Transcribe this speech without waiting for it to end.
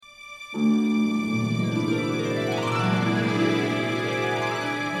I'm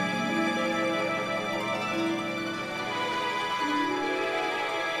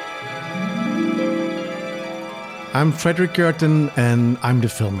Fredrik Gertten, and I'm the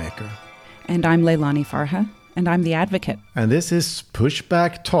filmmaker. And I'm Leilani Farha, and I'm the advocate. And this is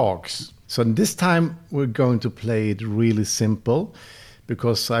Pushback Talks. So this time we're going to play it really simple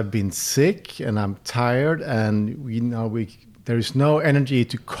because I've been sick and I'm tired and there is no energy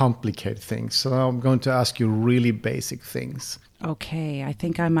to complicate things. So I'm going to ask you really basic things. Okay, I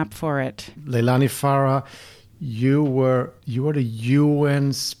think I'm up for it. Leilani Farha, you were the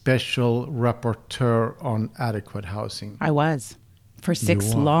UN Special Rapporteur on Adequate Housing. I was, for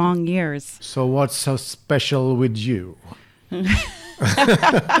 6 long years. So what's so special with you?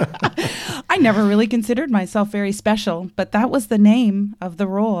 I never really considered myself very special, but that was the name of the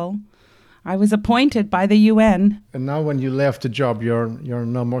role. I was appointed by the UN. And now when you left the job, you're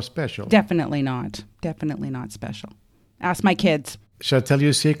no more special. Definitely not. Definitely not special. Ask my kids. Shall I tell you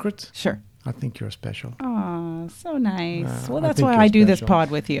a secret? Sure. I think you're special. Oh, so nice. Well, I that's think why you're I do this special.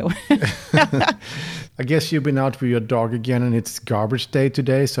 pod with you. I guess you've been out with your dog again, and it's garbage day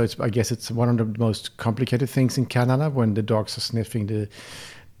today. So I guess it's one of the most complicated things in Canada when the dogs are sniffing the...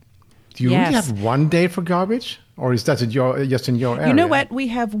 Do you really have one day for garbage? Or is that just in your area? You know what? We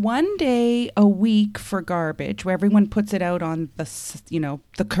have 1 day a week for garbage where everyone puts it out on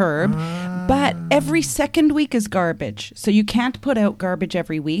the curb. But every second week is garbage. So you can't put out garbage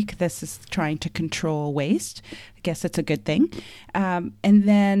every week. This is trying to control waste. I guess it's a good thing. And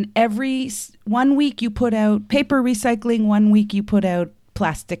then every 1 week you put out paper recycling. 1 week you put out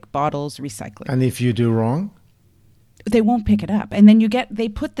plastic bottles recycling. And if you do wrong? They won't pick it up. And then they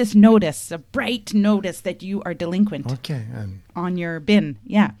put this notice, a bright notice that you are delinquent. Okay. On your bin.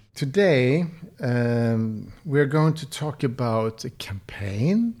 Yeah. Today, we're going to talk about a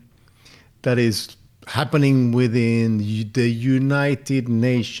campaign that is happening within the United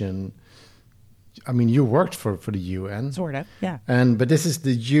Nations. I mean, you worked for the UN. Sort of, yeah. But this is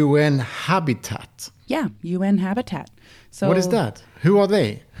the UN Habitat. Yeah, UN Habitat. So what is that? Who are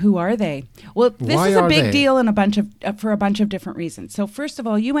they? Who are they? Well, this Why is a are big they? deal for a bunch of different reasons. So first of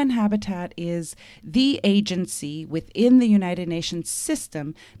all, UN Habitat is the agency within the United Nations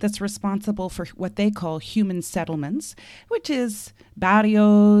system that's responsible for what they call human settlements, which is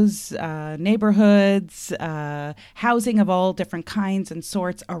barrios, neighborhoods, housing of all different kinds and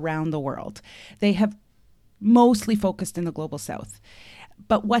sorts around the world. They have mostly focused in the global south.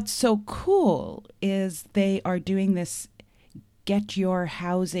 But what's so cool is they are doing this Get Your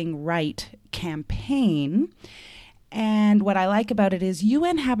Housing Right campaign. And what I like about it is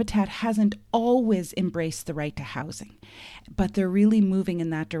UN Habitat hasn't always embraced the right to housing, but they're really moving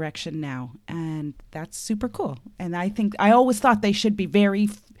in that direction now. And that's super cool. And I always thought they should be very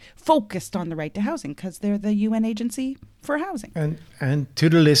focused on the right to housing because they're the UN agency for housing. And to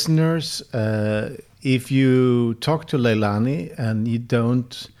the listeners, if you talk to Leilani and you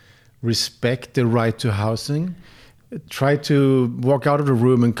don't respect the right to housing, try to walk out of the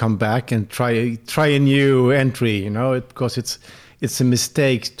room and come back and try a new entry, because it's a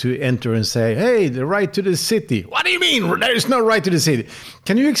mistake to enter and say, hey, the right to the city. What do you mean? There is no right to the city.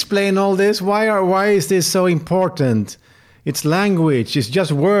 Can you explain all this? Why is this so important? It's language. It's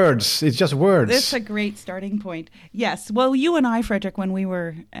just words. That's a great starting point. Yes. Well, you and I, Fredrik, when we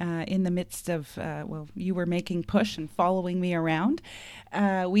were in the midst of, you were making push and following me around,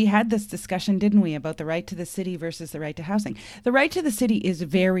 we had this discussion, didn't we, about the right to the city versus the right to housing. The right to the city is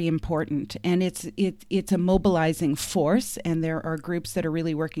very important, and it's a mobilizing force, and there are groups that are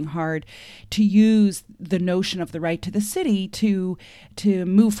really working hard to use the notion of the right to the city to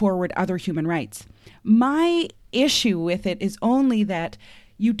move forward other human rights. My issue with it is only that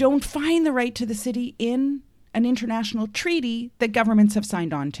you don't find the right to the city in an international treaty that governments have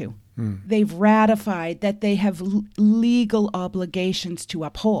signed on to. They've ratified that they have legal obligations to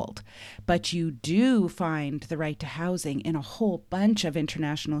uphold. But you do find the right to housing in a whole bunch of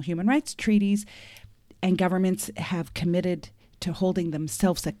international human rights treaties, and governments have committed to holding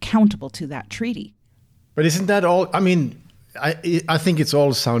themselves accountable to that treaty. But isn't that all? I mean, I think it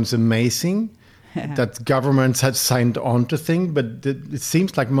all sounds amazing that governments had signed on to things, but it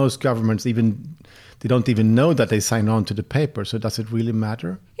seems like most governments they don't even know that they sign on to the paper. So does it really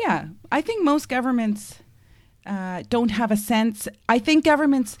matter? Yeah, I think most governments don't have a sense. I think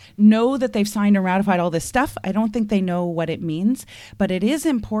governments know that they've signed and ratified all this stuff. I don't think they know what it means, but it is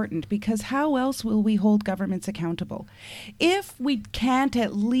important because how else will we hold governments accountable? If we can't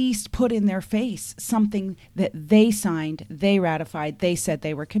at least put in their face something that they signed, they ratified, they said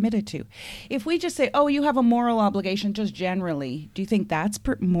they were committed to. If we just say, oh, you have a moral obligation just generally, do you think that's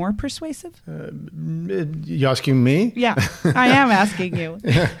more persuasive? You asking me? Yeah, I am asking you.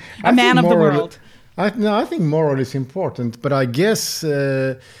 Yeah, a man of the world. I think moral is important, but I guess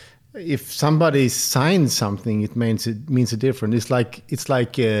if somebody signs something, it means a difference. It's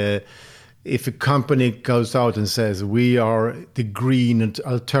like if a company goes out and says we are the green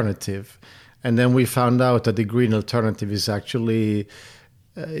alternative, and then we found out that the green alternative is actually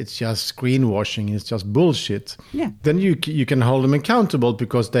it's just greenwashing, it's just bullshit. Yeah. Then you can hold them accountable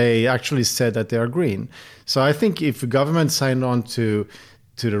because they actually said that they are green. So I think if a government signed on to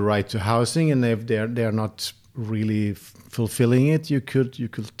the right to housing, and if they're not really fulfilling it, you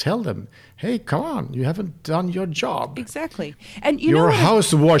could tell them, hey, come on, you haven't done your job. Exactly. And you're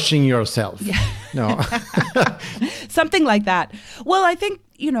house washing yourself. Yeah. No. Something like that. Well, I think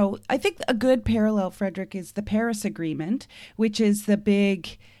a good parallel, Frederick, is the Paris Agreement, which is the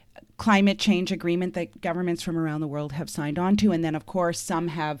big climate change agreement that governments from around the world have signed on to. And then, of course, some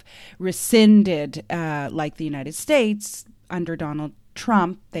have rescinded, like the United States under Donald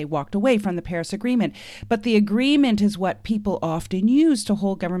Trump. They walked away from the Paris Agreement. But the agreement is what people often use to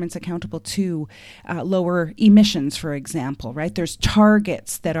hold governments accountable to lower emissions, for example, right? There's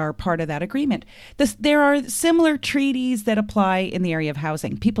targets that are part of that agreement. There are similar treaties that apply in the area of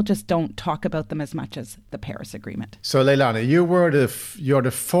housing. People just don't talk about them as much as the Paris Agreement. So, Leilani, you're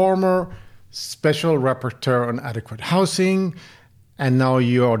the former special rapporteur on adequate housing, and now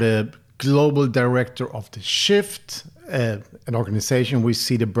you're the global director of the Shift, an organization we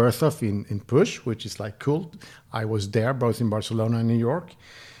see the birth of in Push, which is like cool. I was there both in Barcelona and New York.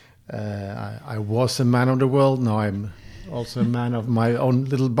 I was a man of the world. Now I'm also a man of my own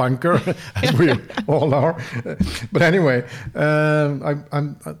little bunker, as we all are. But anyway, I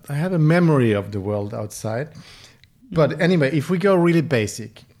have a memory of the world outside. But anyway, if we go really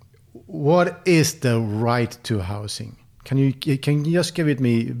basic, what is the right to housing? Can you just give it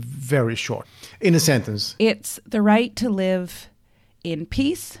me very short, in a sentence? It's the right to live in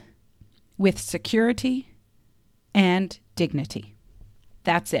peace, with security, and dignity.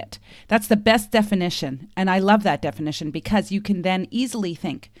 That's it. That's the best definition. And I love that definition because you can then easily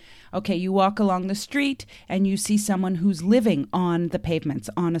think, okay, you walk along the street and you see someone who's living on the pavements,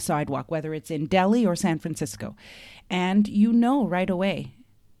 on a sidewalk, whether it's in Delhi or San Francisco. And you know right away,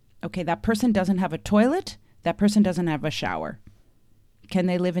 okay, that person doesn't have a toilet. That person doesn't have a shower. Can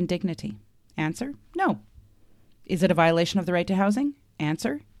they live in dignity? Answer, no. Is it a violation of the right to housing?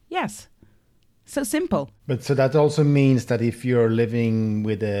 Answer, yes. So simple. But so that also means that if you're living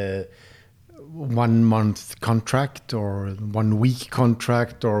with a 1 month contract or 1 week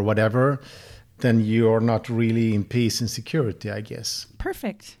contract or whatever, then you're not really in peace and security, I guess.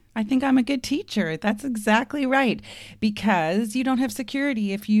 Perfect. I think I'm a good teacher. That's exactly right. Because you don't have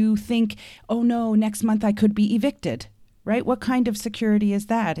security if you think, oh no, next month I could be evicted, right? What kind of security is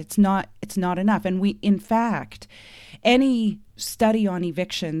that? It's not enough. And in fact, any study on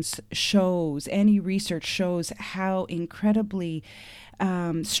evictions shows, any research shows how incredibly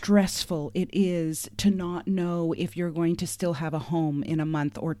stressful it is to not know if you're going to still have a home in a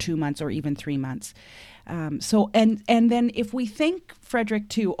month or 2 months or even 3 months. And then if we think, Frederick,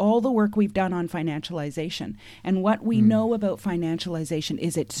 to all the work we've done on financialization, and what we know about financialization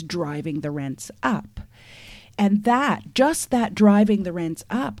is it's driving the rents up. And just that driving the rents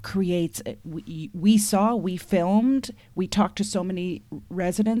up creates, we filmed, we talked to so many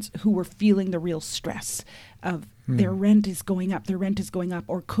residents who were feeling the real stress of their rent is going up,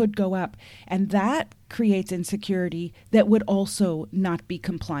 or could go up. And that creates insecurity that would also not be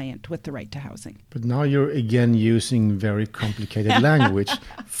compliant with the right to housing. But now you're again using very complicated language.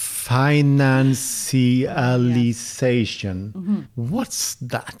 Financialization. Mm-hmm. What's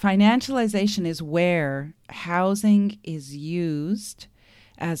that? Financialization is where housing is used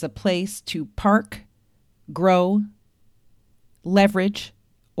as a place to park, grow, leverage,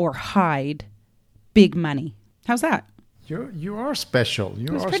 or hide big money. How's that? You are special.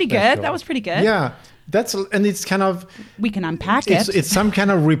 That was pretty good. That was pretty good. Yeah, and it's kind of, we can unpack it. It's some kind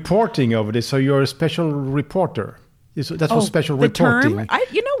of reporting over this. So you're a special reporter. That's what special reporting. Term?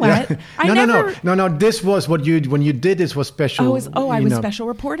 You know what? Yeah. No. This was what when you did this was special. I was special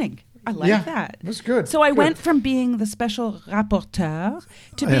reporting. I like that. It was good. So I went from being the special rapporteur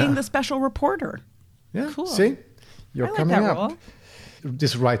to being the special reporter. Yeah. Cool. See, you're coming that up. Role.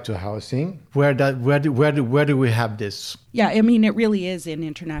 this right to housing. Where do we have this? Yeah, I mean, it really is in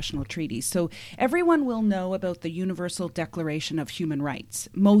international treaties. So everyone will know about the Universal Declaration of Human Rights.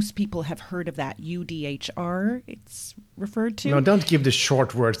 Most people have heard of that, UDHR, it's referred to. No, don't give the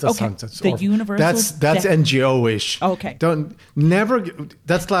short words. That Okay, sounds the awful. Universal That's NGO-ish. Okay.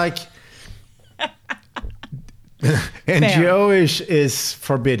 That's like NGO-ish is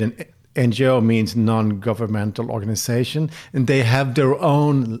forbidden. NGO means non-governmental organization, and they have their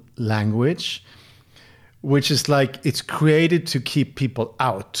own language, which is like it's created to keep people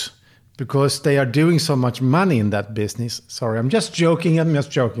out because they are doing so much money in that business. Sorry, I'm just joking.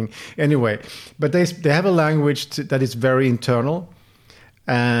 Anyway, but they have a language that is very internal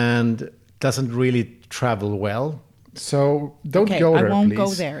and doesn't really travel well. So don't go there, I won't please. go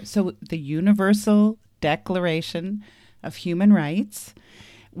there. So the Universal Declaration of Human Rights,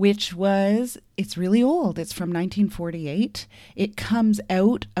 which it's really old. It's from 1948. It comes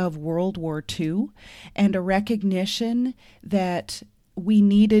out of World War II and a recognition that we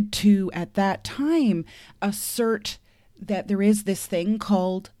needed to, at that time, assert that there is this thing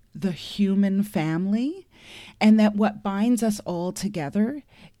called the human family, and that what binds us all together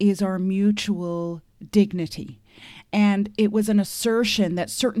is our mutual dignity. And it was an assertion that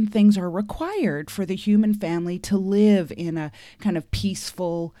certain things are required for the human family to live in a kind of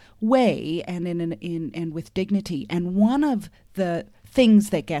peaceful way and and with dignity. And one of the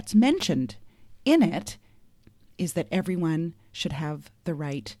things that gets mentioned in it is that everyone should have the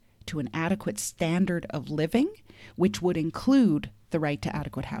right to an adequate standard of living, which would include the right to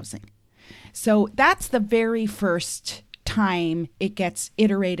adequate housing. So that's the very first time it gets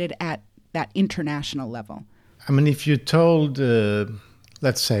iterated at that international level. I mean, if you told,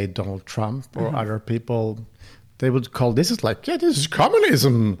 let's say, Donald Trump or other people, they would call this is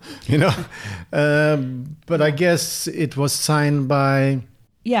communism, But I guess it was signed by...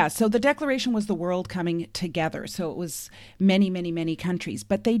 Yeah, so the declaration was the world coming together. So it was many, many, many countries.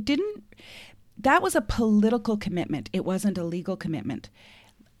 But that was a political commitment. It wasn't a legal commitment.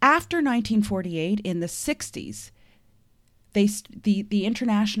 After 1948, in the 60s, the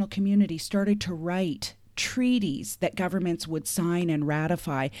international community started to write treaties that governments would sign and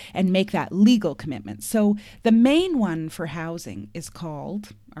ratify and make that legal commitment. So the main one for housing is called,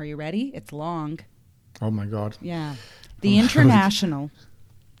 are you ready? It's long. Oh my God. Yeah. The International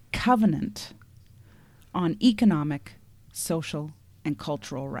Covenant on Economic, Social, and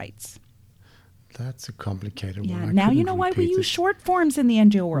Cultural Rights. That's a complicated Yeah, one. now you know why we use short forms in the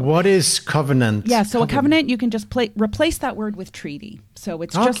NGO world. What is covenant? Yeah, so a covenant, you can just replace that word with treaty. So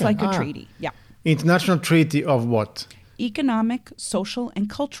it's just like a treaty. Yeah. International treaty of what? Economic, social, and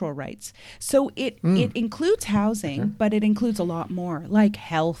cultural rights. So it includes housing, but it includes a lot more, like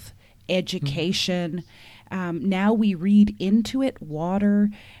health, education. Now we read into it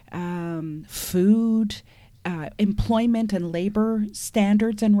water, food, employment and labor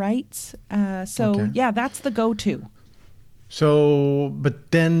standards and rights. Yeah, that's the go-to. So,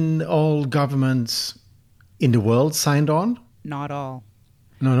 but then all governments in the world signed on? Not all.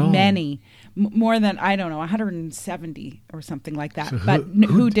 No. Many. More than, 170 or something like that. So but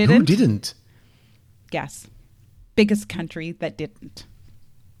who didn't? Who didn't? Guess. Biggest country that didn't.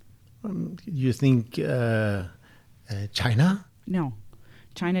 You think China? No.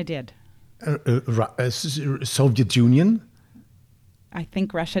 China did. Soviet Union? I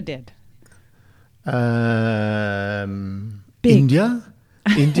think Russia did. India?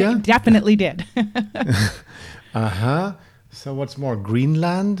 India? Definitely did. So what's more,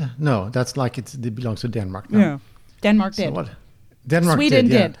 Greenland? No, that's like it belongs to Denmark now. Yeah. Denmark did. What? Denmark Sweden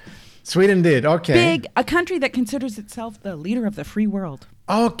did. Yeah. did. Sweden did, okay. A country that considers itself the leader of the free world.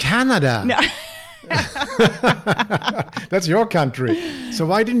 Oh, Canada. No. That's your country. So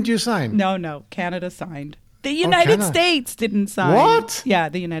why didn't you sign? No. Canada signed. The United States didn't sign. What? Yeah,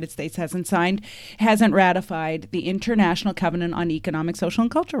 the United States hasn't signed, hasn't ratified the International Covenant on Economic, Social,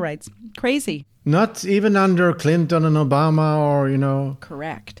 and Cultural Rights. Crazy. Not even under Clinton and Obama or.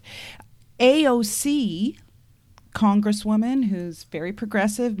 Correct. AOC, Congresswoman, who's very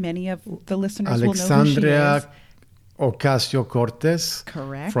progressive. Many of the listeners will know who she is. Ocasio-Cortez.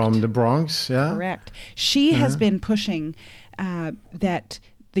 Correct. From the Bronx, yeah. Correct. She has been pushing that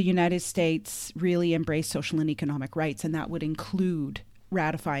the United States really embrace social and economic rights, and that would include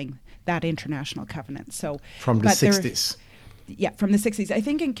ratifying that international covenant. So from the 60s. Yeah, from the 60s. I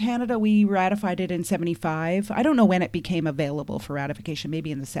think in Canada we ratified it in 75. I don't know when it became available for ratification,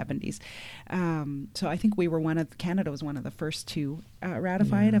 maybe in the 70s. So I think Canada was one of the first to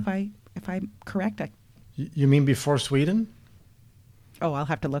ratify it, if I'm correct. You mean before Sweden? Oh, I'll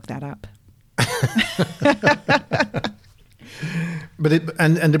have to look that up. But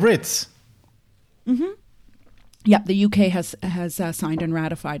and the Brits. Yep, the UK has signed and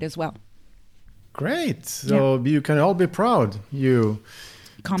ratified as well. Great. So you can all be proud. You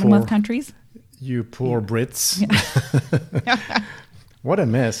Commonwealth countries. You poor Brits. Yeah. What a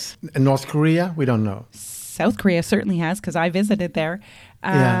mess. And North Korea, we don't know. South Korea certainly has, because I visited there.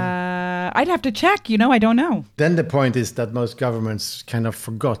 I'd have to check, I don't know. Then the point is that most governments kind of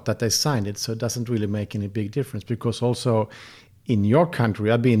forgot that they signed it, so it doesn't really make any big difference. Because also in your country,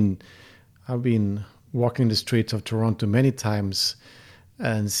 I've been walking the streets of Toronto many times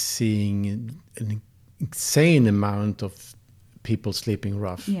and seeing an insane amount of people sleeping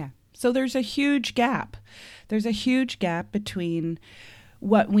rough. Yeah. So there's a huge gap. There's a huge gap between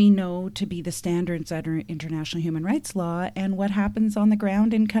what we know to be the standards under international human rights law and what happens on the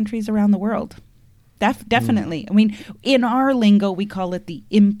ground in countries around the world. Definitely. I mean, in our lingo, we call it the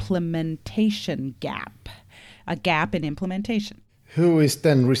implementation gap, a gap in implementation. Who is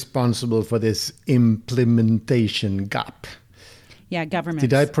then responsible for this implementation gap? Yeah, governments.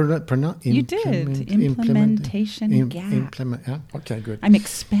 Did I pronounce? You did. Implementation gap. Yeah? Okay, good. I'm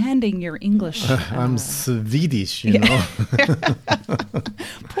expanding your English. I'm Swedish, you know.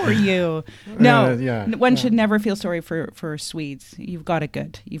 Poor you. No, one should never feel sorry for Swedes. You've got it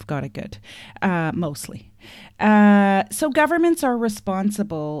good. Mostly. So governments are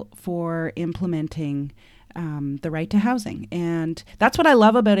responsible for implementing the right to housing. And that's what I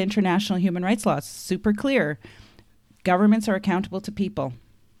love about international human rights law. It's super clear. Governments are accountable to people.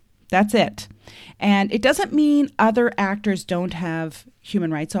 That's it. And it doesn't mean other actors don't have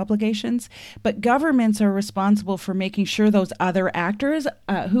human rights obligations, but governments are responsible for making sure those other actors,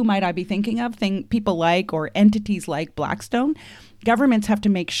 who might I be thinking of, people like or entities like Blackstone, governments have to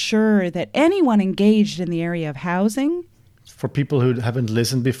make sure that anyone engaged in the area of housing. For people who haven't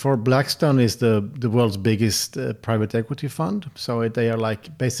listened before, Blackstone is the world's biggest private equity fund. So they are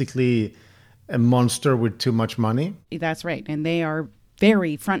like basically a monster with too much money. That's right. And they are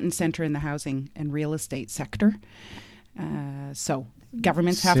very front and center in the housing and real estate sector. So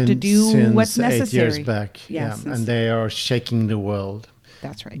governments have to do what's necessary. 8 years back. Yes, and they are shaking the world.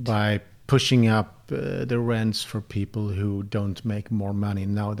 That's right. By pushing up the rents for people who don't make more money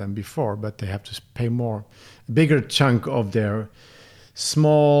now than before, but they have to pay more. A bigger chunk of their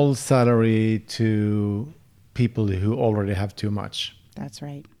small salary to people who already have too much. That's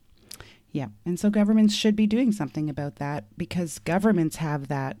right. Yeah. And so governments should be doing something about that, because governments have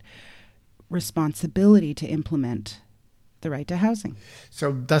that responsibility to implement the right to housing.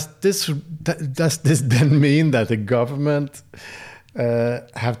 So does this then mean that the government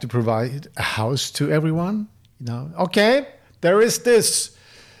have to provide a house to everyone? Okay, there is this.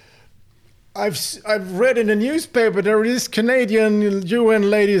 I've read in the newspaper there is Canadian UN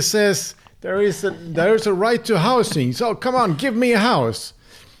lady says there is a right to housing. So come on, give me a house.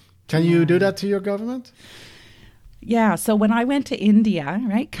 Can you do that to your government? Yeah. So when I went to India,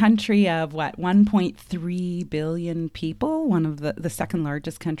 right, country of 1.3 billion people, one of the second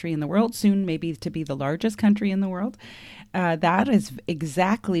largest country in the world, soon maybe to be the largest country in the world. That is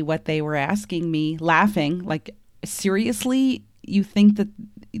exactly what they were asking me, laughing, like, seriously, you think that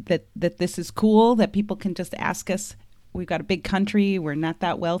this is cool, that people can just ask us? We've got a big country, we're not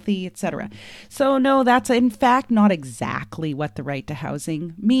that wealthy, etc. So no, that's in fact not exactly what the right to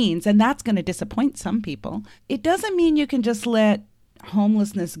housing means. And that's going to disappoint some people. It doesn't mean you can just let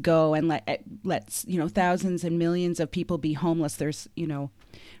homelessness go and let thousands and millions of people be homeless. There's,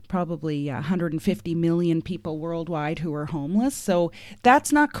 probably 150 million people worldwide who are homeless. So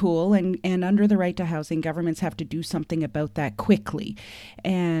that's not cool. And under the right to housing, governments have to do something about that quickly.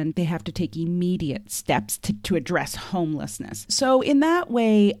 And they have to take immediate steps to address homelessness. So in that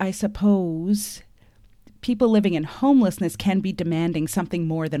way, I suppose people living in homelessness can be demanding something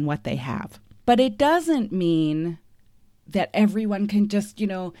more than what they have. But it doesn't mean that everyone can just,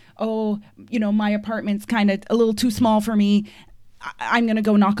 my apartment's kind of a little too small for me. I'm going to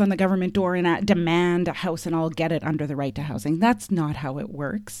go knock on the government door and demand a house and I'll get it under the right to housing. That's not how it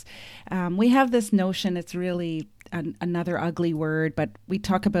works. We have this notion, it's really another ugly word, but we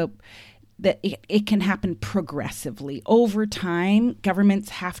talk about that it can happen progressively. Over time, governments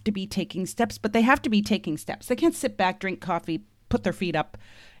have to be taking steps, but they have to be taking steps. They can't sit back, drink coffee, put their feet up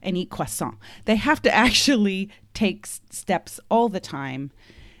and eat croissant. They have to actually take steps all the time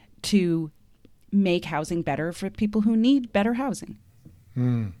to make housing better for people who need better housing.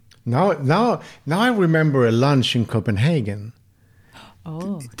 Now I remember a lunch in Copenhagen.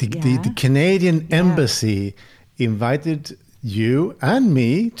 The Canadian embassy invited you and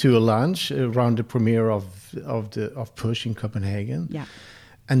me to a lunch around the premiere of Push in Copenhagen. Yeah.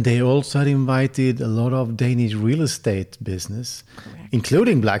 And they also had invited a lot of Danish real estate business, Correct.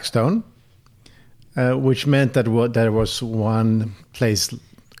 including Blackstone, which meant that there was one place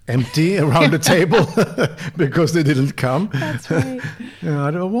empty around the table because they didn't come. That's right.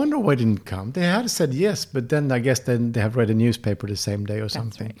 I wonder why they didn't come. They had said yes, but then I guess then they have read a newspaper the same day or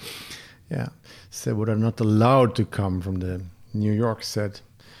something. Right. Yeah. So what are not allowed to come from the New York said,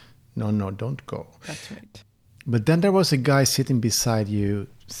 no, don't go. That's right. But then there was a guy sitting beside you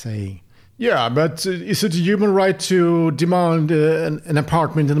saying, yeah, but is it a human right to demand an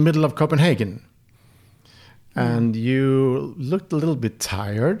apartment in the middle of Copenhagen? And you looked a little bit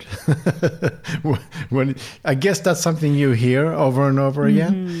tired. When I guess that's something you hear over and over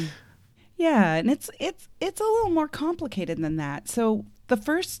again. Yeah, and it's a little more complicated than that. So the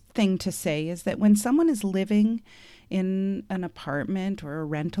first thing to say is that when someone is living in an apartment or a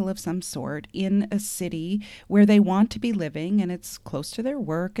rental of some sort in a city where they want to be living and it's close to their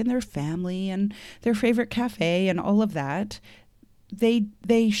work and their family and their favorite cafe and all of that,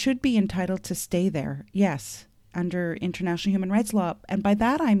 they should be entitled to stay there, yes, under international human rights law. And by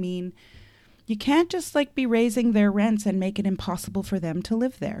that I mean you can't just be raising their rents and make it impossible for them to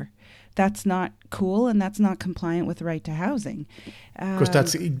live there. That's not cool, and that's not compliant with the right to housing. Because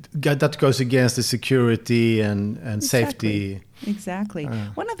that goes against the security and safety. Exactly.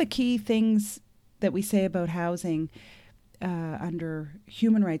 One of the key things that we say about housing under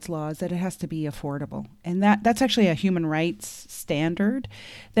human rights law is that it has to be affordable. And that's actually a human rights standard,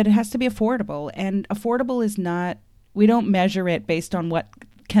 that it has to be affordable. And affordable is not, we don't measure it based on what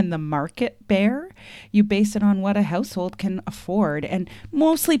can the market bear. You base it on what a household can afford. And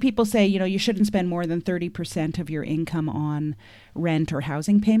mostly people say, you shouldn't spend more than 30% of your income on rent or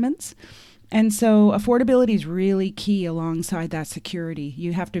housing payments. And so affordability is really key alongside that security.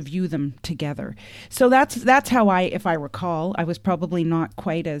 You have to view them together. So that's how if I recall, I was probably not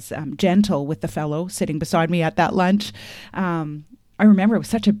quite as gentle with the fellow sitting beside me at that lunch. I remember it was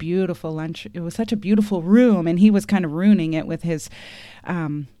such a beautiful lunch. It was such a beautiful room, and he was kind of ruining it with his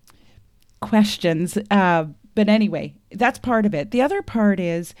questions. But anyway, that's part of it. The other part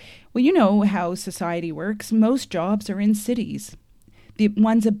is, well, you know how society works. Most jobs are in cities.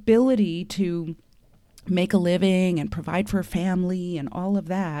 One's ability to make a living and provide for a family and all of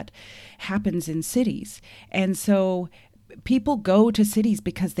that happens in cities. And so people go to cities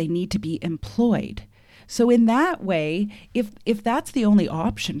because they need to be employed. So in that way, if that's the only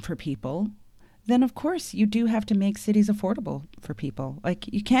option for people, then of course you do have to make cities affordable for people.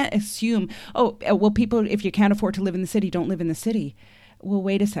 You can't assume, people, if you can't afford to live in the city, don't live in the city. Well,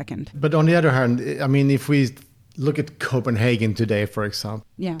 wait a second. But on the other hand, I mean, if we look at Copenhagen today, for example,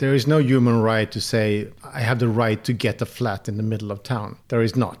 there is no human right to say, I have the right to get a flat in the middle of town. There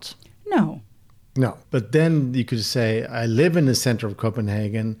is not. No. But then you could say, I live in the center of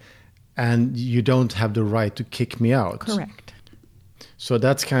Copenhagen, and you don't have the right to kick me out. Correct. So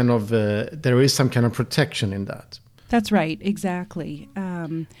that's kind of, there is some kind of protection in that. That's right, exactly.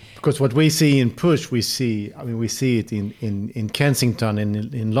 Because what we see in Push, we see it in Kensington,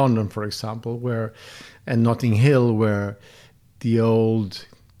 in London, for example, and Notting Hill, where the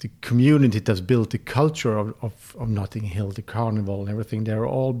community that's built the culture of Notting Hill, the carnival and everything, they're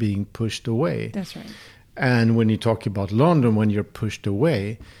all being pushed away. That's right. And when you talk about London, when you're pushed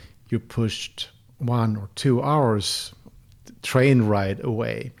away, you're pushed 1 or 2 hours train ride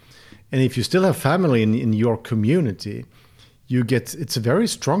away. And if you still have family in your community, it's a very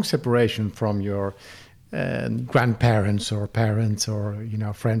strong separation from your grandparents or parents or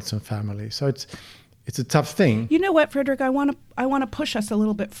friends and family. So it's a tough thing. You know what, Fredrik? I want to push us a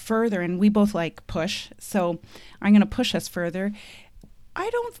little bit further, and we both like push, so I'm going to push us further. I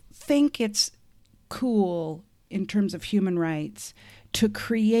don't think it's cool in terms of human rights to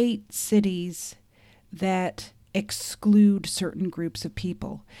create cities that exclude certain groups of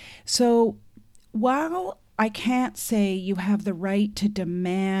people. So while I can't say you have the right to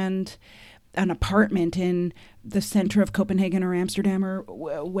demand an apartment in the center of Copenhagen or Amsterdam or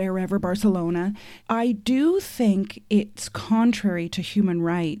wherever, Barcelona, I do think it's contrary to human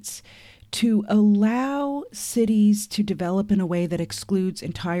rights to allow cities to develop in a way that excludes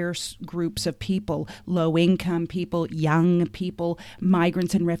entire groups of people, low-income people, young people,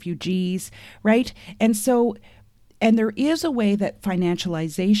 migrants and refugees, right? And there is a way that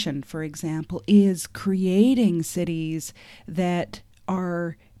financialization, for example, is creating cities that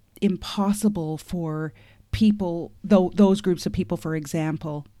are impossible for people, those groups of people, for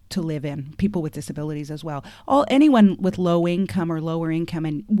example, to live in, people with disabilities as well. Anyone with low income or lower income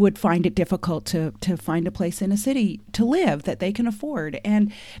and would find it difficult to find a place in a city to live that they can afford.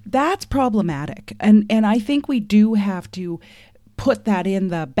 And that's problematic. And I think we do have to put that in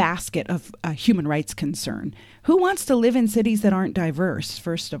the basket of a human rights concern. Who wants to live in cities that aren't diverse,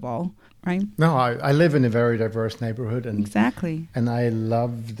 first of all, right? No, I live in a very diverse neighborhood, and Exactly. and I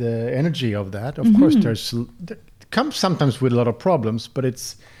love the energy of that. Of course, it comes sometimes with a lot of problems, but I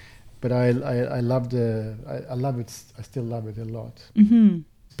love it. I still love it a lot.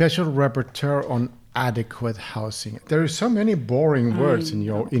 Special rapporteur on adequate housing. There are so many boring words in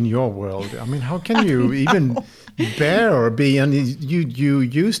your world. I mean, how can you even bear be? And you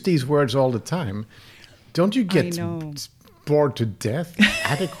use these words all the time. Don't you get bored to death?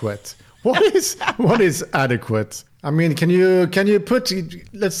 Adequate. What is adequate? I mean, can you put?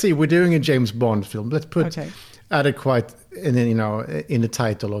 Let's see. We're doing a James Bond film. Let's put adequate in the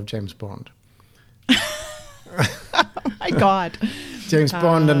title of James Bond. Oh my God. James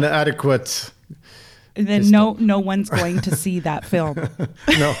Bond and adequate. Then no one's going to see that film.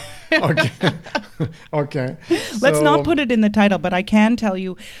 No. Okay. Okay. Let's not put it in the title, but I can tell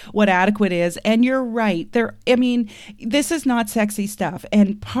you what adequate is. And you're right. This is not sexy stuff.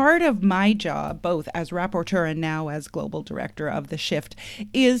 And part of my job, both as rapporteur and now as global director of The Shift,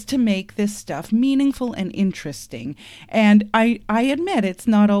 is to make this stuff meaningful and interesting. And I admit it's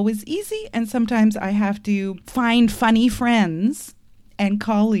not always easy. And sometimes I have to find funny friends and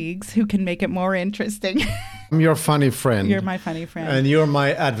colleagues who can make it more interesting. I'm your funny friend. You're my funny friend. And you're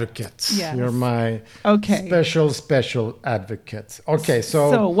my advocate. Yes. You're my special advocate. Okay,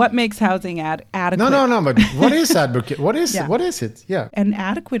 So what makes housing adequate? No, but what is advocate? What is it? Yeah. And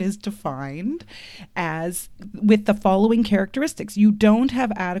adequate is defined as with the following characteristics. You don't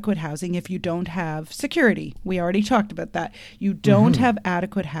have adequate housing if you don't have security. We already talked about that. You don't have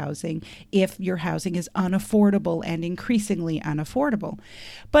adequate housing if your housing is unaffordable and increasingly unaffordable.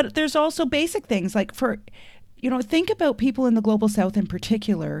 But there's also basic things like think about people in the Global South in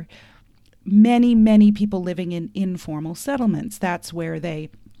particular. Many, many people living in informal settlements. That's where they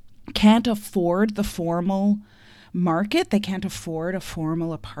can't afford the formal market. They can't afford a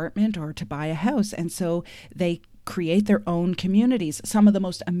formal apartment or to buy a house. And so they create their own communities. Some of the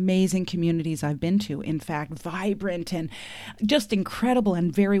most amazing communities I've been to, in fact, vibrant and just incredible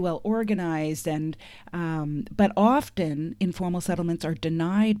and very well organized. And but often informal settlements are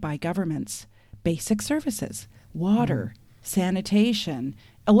denied by governments basic services, water, sanitation,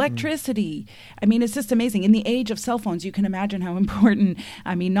 electricity. I mean, it's just amazing. In the age of cell phones, you can imagine how important,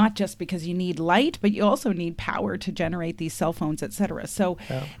 not just because you need light, but you also need power to generate these cell phones, et cetera. So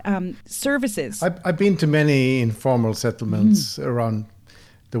services. I've been to many informal settlements around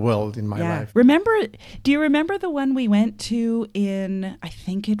the world in my life. Do you remember the one we went to in, I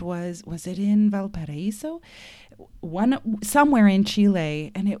think it was it in Valparaiso? Somewhere in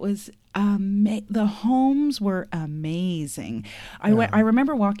Chile, and it was the homes were amazing. I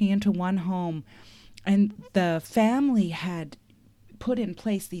remember walking into one home, and the family had put in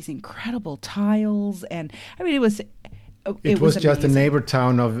place these incredible tiles, and it was just a neighbor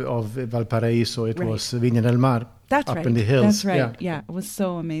town of Valparaiso. It was Viña del Mar. That's up right. in the hills. That's right. Yeah, it was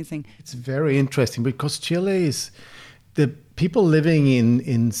so amazing. It's very interesting because Chile is the people living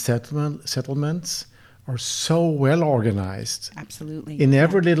in settlements are so well organized. Absolutely. In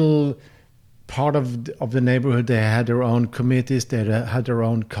every little part of the neighborhood, they had their own committees. They had their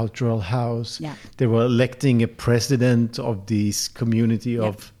own cultural house. Yeah. They were electing a president of this community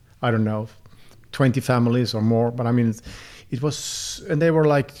of, 20 families or more. But it was, and they were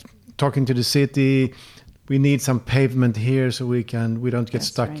like talking to the city. We need some pavement here so we don't get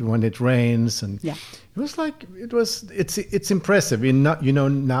stuck when it rains. And it was like, it's impressive.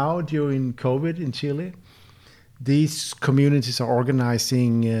 Now during COVID in Chile, these communities are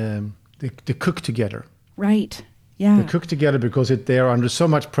organizing, they cook together. Right. Yeah. They cook together because they are under so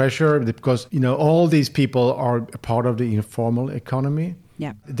much pressure because, all these people are a part of the informal economy.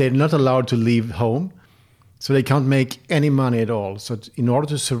 Yeah. They're not allowed to leave home. So they can't make any money at all. So in order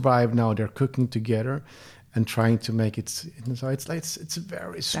to survive now, they're cooking together and trying to make it. So it's a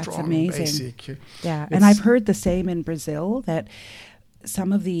very strong, that's amazing. Basic. Yeah, and I've heard the same in Brazil, that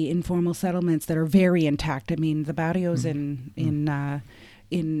some of the informal settlements that are very intact. The barrios in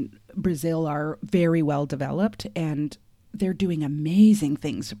Brazil are very well developed, and they're doing amazing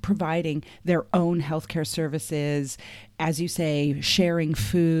things, providing their own healthcare services, as you say, sharing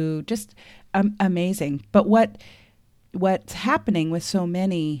food, just amazing. But what's happening with so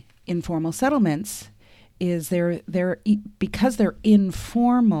many informal settlements is because they're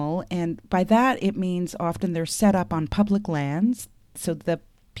informal, and by that it means often they're set up on public lands, so the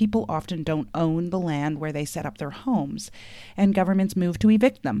people often don't own the land where they set up their homes, and governments move to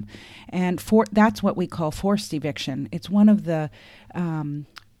evict them. And that's what we call forced eviction. It's one of the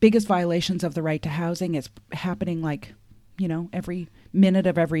biggest violations of the right to housing. It's happening every minute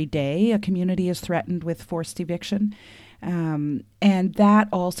of every day, a community is threatened with forced eviction. And that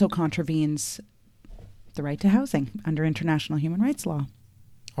also contravenes the right to housing under international human rights law.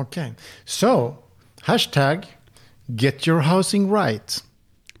 Okay. So, hashtag get your housing right.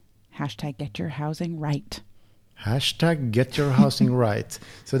 Hashtag get your housing right. Hashtag get your housing right.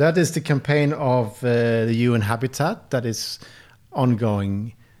 So that is the campaign of the UN Habitat that is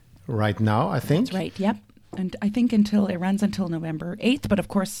ongoing right now, I think. That's right, yep. And I think it runs until November 8th, but of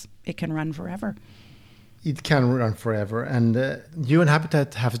course it can run forever. It can run forever. And UN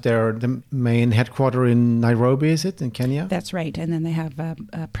Habitat have the main headquarters in Nairobi, is it, in Kenya? That's right. And then they have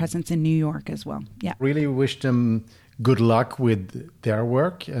a presence in New York as well. Yeah. Really wish them good luck with their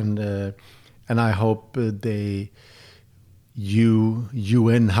work. And I hope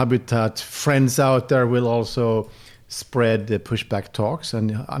UN Habitat friends out there will also spread the Pushback talks.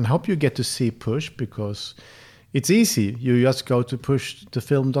 And I hope you get to see Push, because it's easy. You just go to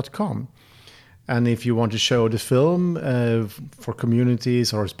pushthefilm.com. And if you want to show the film for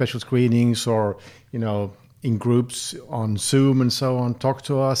communities or special screenings or, in groups on Zoom and so on, talk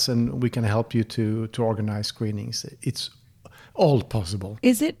to us and we can help you to organize screenings. It's all possible.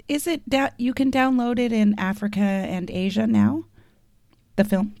 Is it that you can download it in Africa and Asia now? The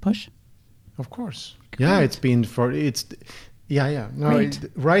film Push? Of course. Great. Yeah, No,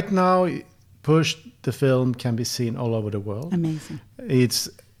 right now, Push the film can be seen all over the world. Amazing. It's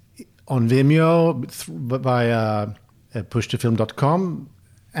on Vimeo via pushthefilm.com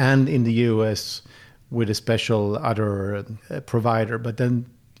and in the US with a special other provider. But then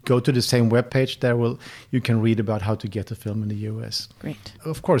go to the same webpage. You can read about how to get the film in the US. Great.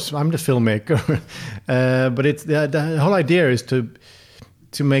 Of course, I'm the filmmaker, but it's the whole idea is to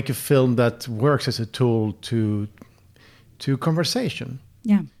make a film that works as a tool to conversation.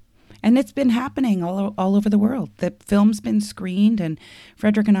 Yeah. And it's been happening all over the world. The film's been screened, and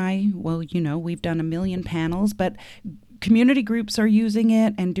Fredrik and I, we've done 1 million panels, but community groups are using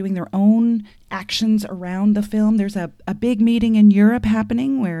it and doing their own actions around the film. There's a big meeting in Europe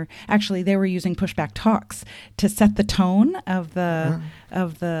happening where actually they were using Pushback Talks to set the tone of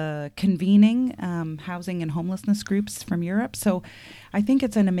the convening housing and homelessness groups from Europe. So I think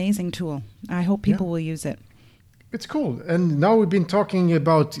it's an amazing tool. I hope people will use it. It's cool. And now we've been talking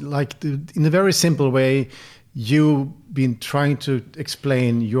about, in a very simple way, you've been trying to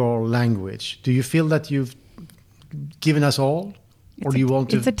explain your language. Do you feel that you've given us all? Or do you want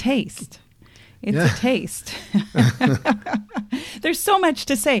to... It's a taste. It's a taste. There's so much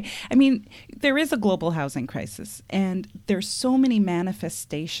to say. I mean, there is a global housing crisis, and there's so many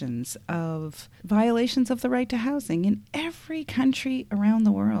manifestations of violations of the right to housing in every country around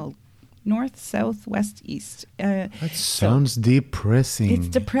the world. North, south, west, east. That sounds depressing. It's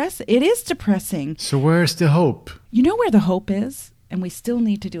depressing. It is depressing. So where's the hope? You know where the hope is? And we still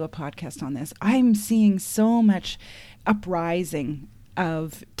need to do a podcast on this. I'm seeing so much uprising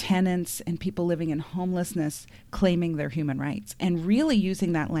of tenants and people living in homelessness claiming their human rights and really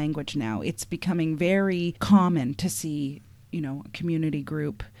using that language now. It's becoming very common to see, a community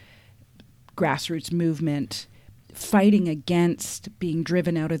group, grassroots movement fighting against being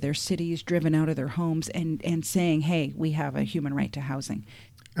driven out of their cities, driven out of their homes, and saying, hey, we have a human right to housing.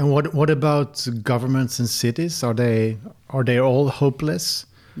 And what about governments and cities? Are they all hopeless?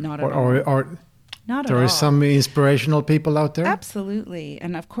 Not at all. Or not at there all. are some inspirational people out there? Absolutely.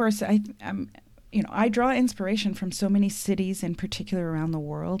 And of course, I draw inspiration from so many cities in particular around the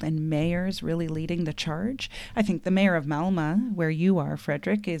world and mayors really leading the charge. I think the mayor of Malmö, where you are,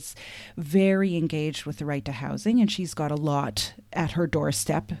 Fredrik, is very engaged with the right to housing, and she's got a lot at her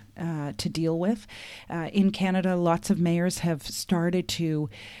doorstep to deal with. In Canada, lots of mayors have started to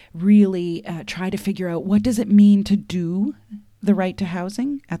really try to figure out what does it mean to do the right to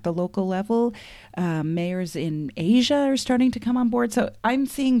housing at the local level. Mayors in Asia are starting to come on board. So I'm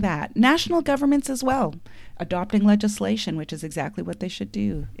seeing that. National governments as well, adopting legislation, which is exactly what they should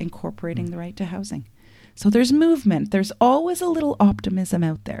do, incorporating the right to housing. So there's movement. There's always a little optimism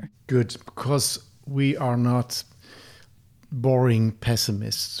out there. Good, because we are not boring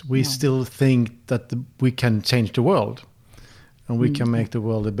pessimists. We still think that we can change the world. And we can make the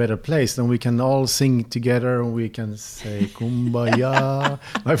world a better place. And we can all sing together and we can say, Kumbaya,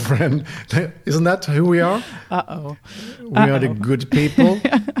 my friend. Isn't that who we are? Uh-oh. We are the good people.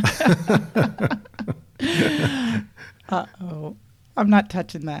 Uh-oh. I'm not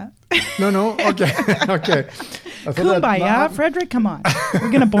touching that. No. Okay. Okay. Kumbaya, Fredrik, come on. We're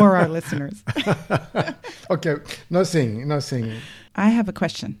going to bore our listeners. Okay. No singing. I have a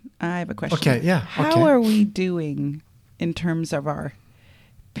question. Okay, yeah. How are we doing in terms of our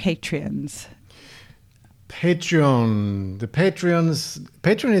Patreons? Patreon.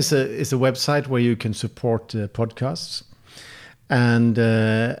 Patreon is a website where you can support podcasts, and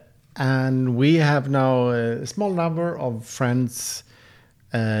we have now a small number of friends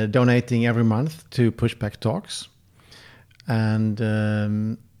donating every month to Pushback Talks, and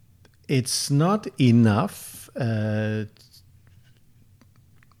it's not enough to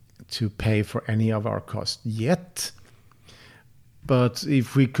pay for any of our costs yet, but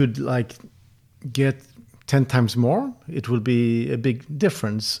if we could get 10 times more, it will be a big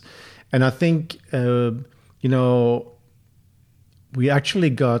difference. And I think, we actually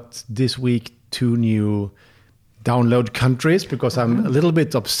got this week 2 new download countries, because I'm a little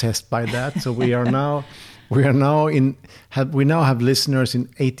bit obsessed by that. So we now have listeners in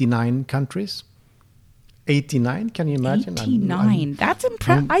 89 countries. 89, can you imagine? 89. That's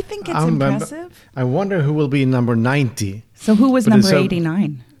impressive. I think it's impressive. I wonder who will be number 90. So who was number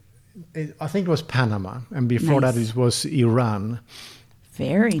 89? I think it was Panama, and before that it was Iran.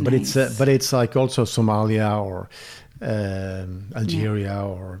 Very nice. But it's like also Somalia or Algeria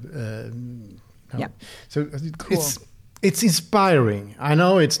or So cool. It's inspiring. I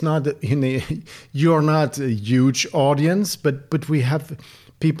know it's not you're not a huge audience, but we have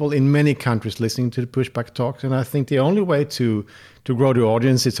people in many countries listening to the Pushback Talks, and I think the only way to grow the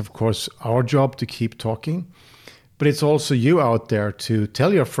audience is, of course, our job to keep talking. But it's also you out there to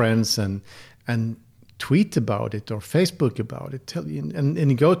tell your friends and tweet about it or Facebook about it.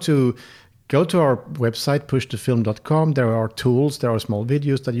 And go to our website, pushthefilm.com. There are tools, there are small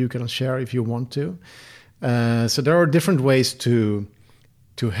videos that you can share if you want to. So there are different ways to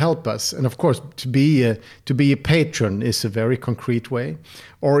help us. And of course, to be a patron is a very concrete way.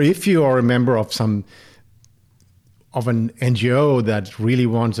 Or if you are a member of an NGO that really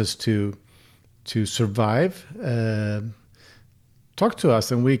wants us to survive, talk to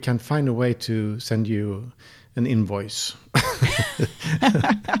us and we can find a way to send you an invoice.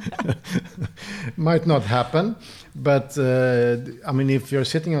 Might not happen, but if you're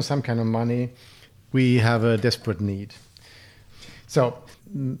sitting on some kind of money, we have a desperate need. So,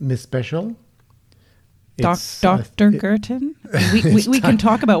 Miss Special, Dr. Gerten. We can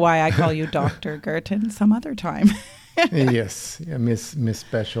talk about why I call you Dr. Gerten some other time. Yes, Miss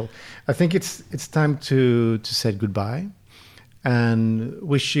Special. I think it's time to say goodbye and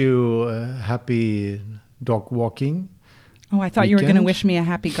wish you a happy dog walking. Oh, I thought you were going to wish me a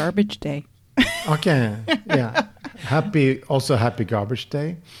happy garbage day. Okay, yeah. Happy garbage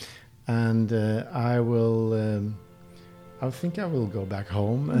day. And I think I will go back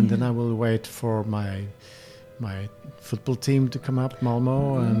home, and then I will wait for my football team to come up,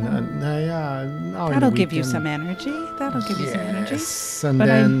 Malmo, and that'll give you some energy. Yes,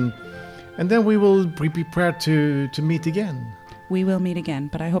 and then we will be prepared to meet again. We will meet again,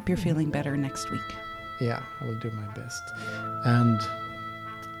 but I hope you're feeling better next week. Yeah, I will do my best. And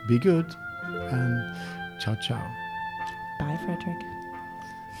be good. And ciao, ciao. Bye, Fredrik.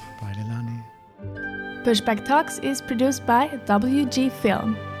 Bye, Leilani. Pushback Talks is produced by WG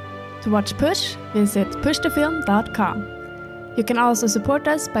Film. To watch Push, visit pushthefilm.com. You can also support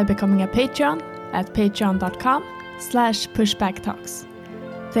us by becoming a Patreon at patreon.com/pushbacktalks.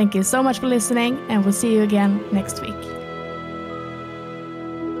 Thank you so much for listening, and we'll see you again next week.